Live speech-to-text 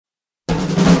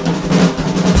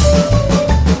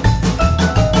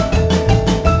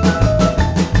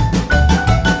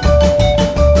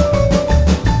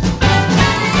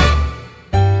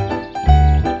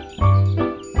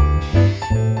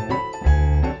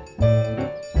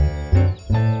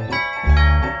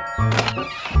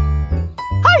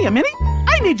Minnie.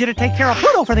 I need you to take care of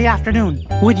Pluto for the afternoon.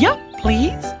 Would you,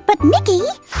 please? But, Mickey,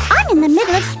 I'm in the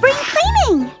middle of spring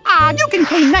cleaning. You can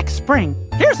clean next spring.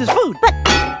 Here's his food. But...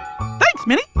 Thanks,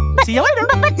 Minnie. See you later.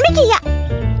 But Mickey...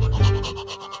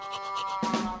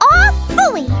 Oh,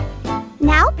 phooey!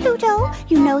 Now, Pluto,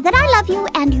 you know that I love you,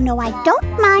 and you know I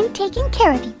don't mind taking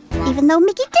care of you, even though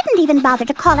Mickey didn't even bother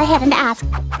to call ahead and ask.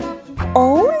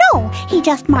 Oh, no, he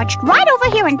just marched right over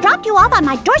here and dropped you off on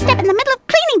my doorstep in the middle of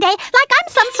cleaning day like I'm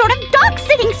some sort of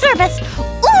dog-sitting service.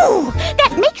 Ooh,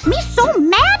 that makes me so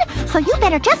mad, so you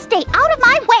better just stay out of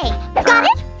my way. Got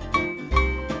it?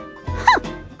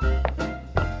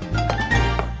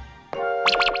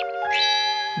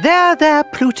 There,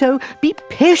 Pluto. Be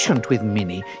patient with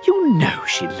Minnie. You know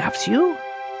she loves you.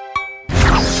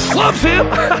 Loves him?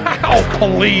 Oh,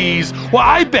 please. Well,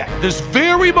 I bet this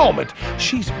very moment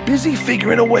she's busy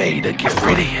figuring a way to get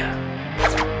rid of you.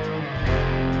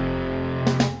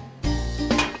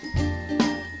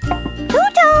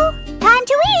 Pluto, time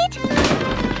to eat.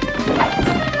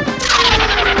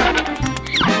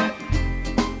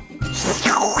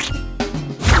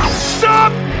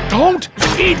 Stop! Don't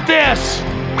eat this!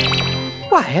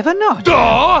 Why ever not?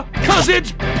 Duh! 'Cause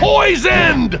it's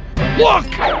poisoned! Look!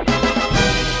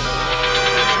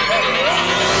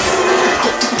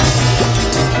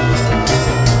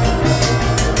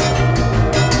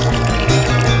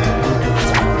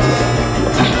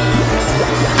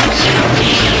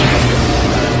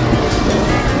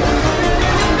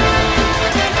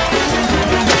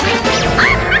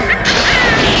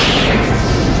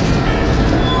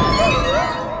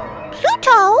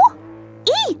 Pluto,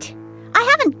 eat. I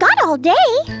haven't got all day.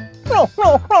 Huh,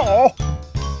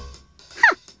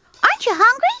 aren't you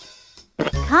hungry?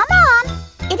 Come on,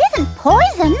 it isn't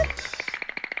poison.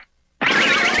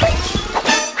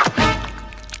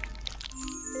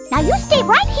 Now you stay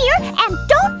right here and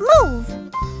don't move.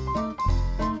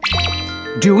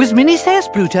 Do as Minnie says,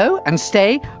 Pluto, and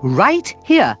stay right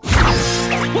here.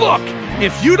 Look!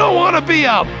 If you don't want to be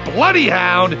a bloody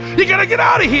hound, you gotta get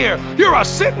out of here! You're a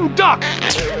sitting duck!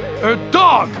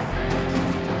 Dog!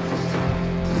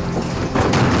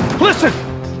 Listen!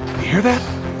 You hear that?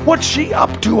 What's she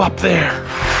up to up there?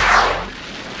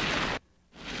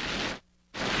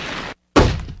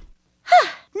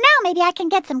 Now maybe I can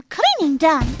get some cleaning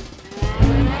done.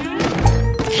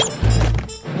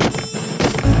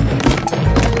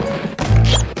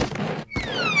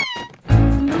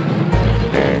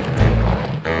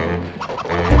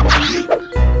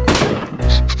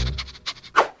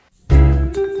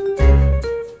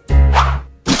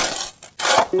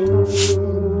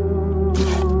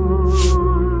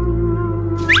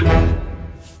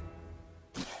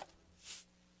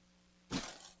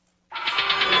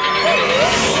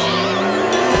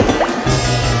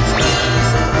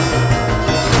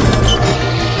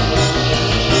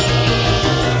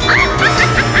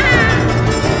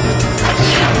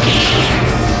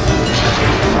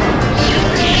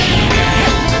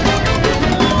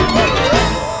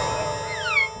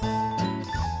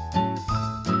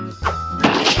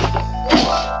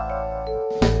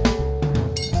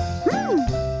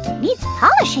 Needs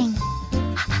polishing.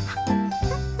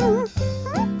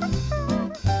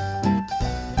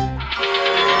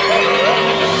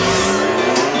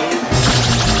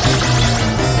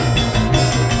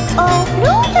 Oh,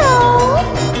 Pluto!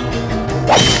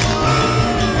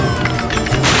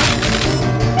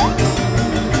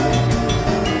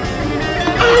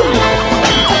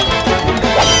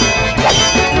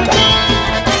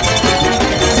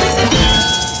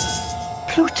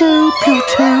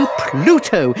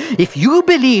 Pluto, if you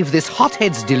believe this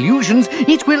hothead's delusions,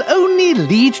 it will only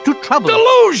lead to trouble.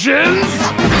 Delusions?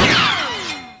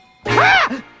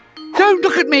 Ah! Don't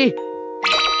look at me!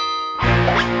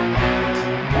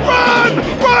 Run!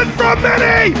 Run from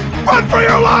Minnie! Run for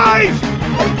your life!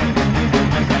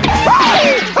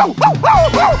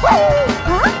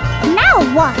 Huh? Now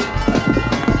what?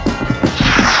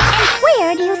 And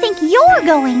where do you think you're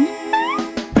going?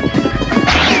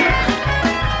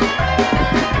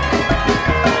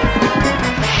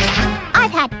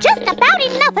 I've had just about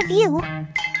enough of you.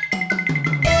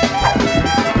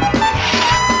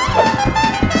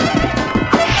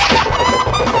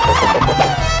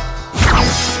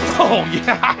 Oh,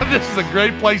 yeah, this is a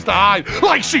great place to hide.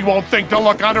 Like she won't think to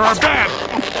look under her bed.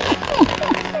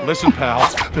 Listen, pal,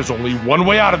 there's only one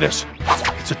way out of this.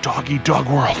 It's a dog-eat-dog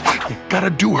world. You gotta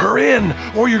do her in,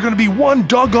 or you're gonna be one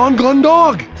doggone gun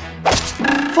dog.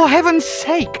 For heaven's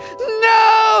sake,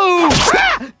 no!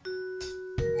 Ah!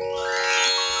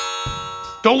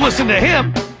 Don't listen to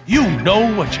him. You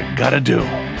know what you gotta do.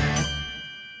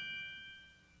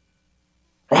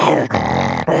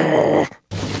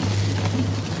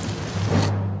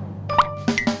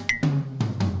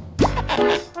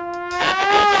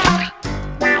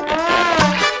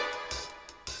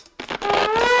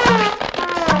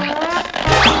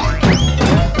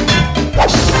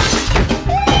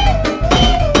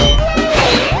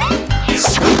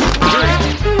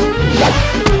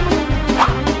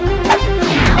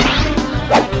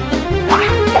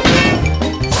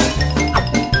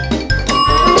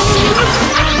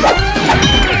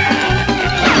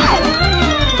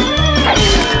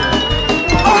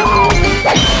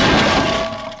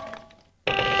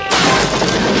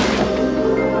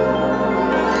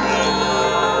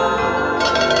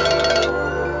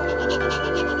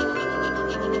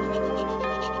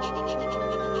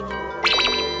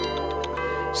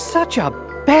 such a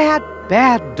bad,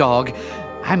 bad dog.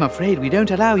 I'm afraid we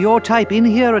don't allow your type in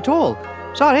here at all.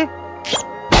 Sorry.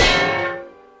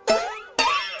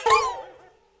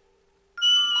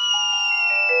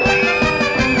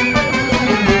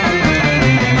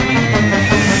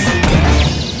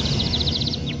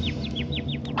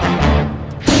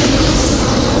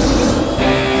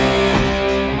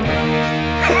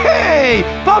 Hey,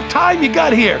 about time you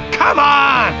got here. Come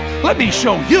on, let me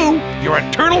show you your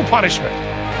eternal punishment.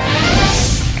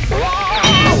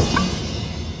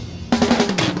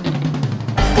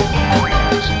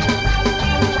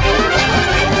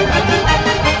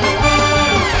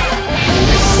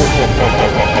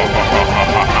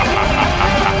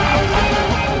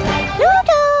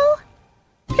 Pluto!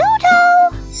 Pluto!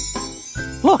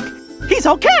 Look, he's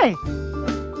okay.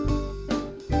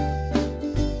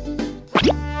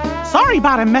 Sorry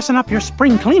about him messing up your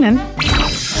spring cleaning.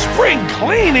 Spring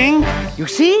cleaning? You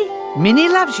see? Minnie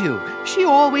loves you. She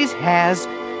always has,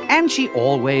 and she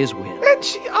always will. And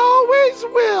she always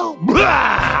will.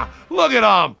 Blah! Look at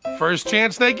them. First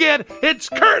chance they get, it's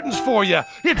curtains for you.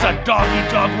 It's a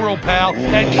dog-eat-dog world, pal.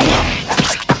 And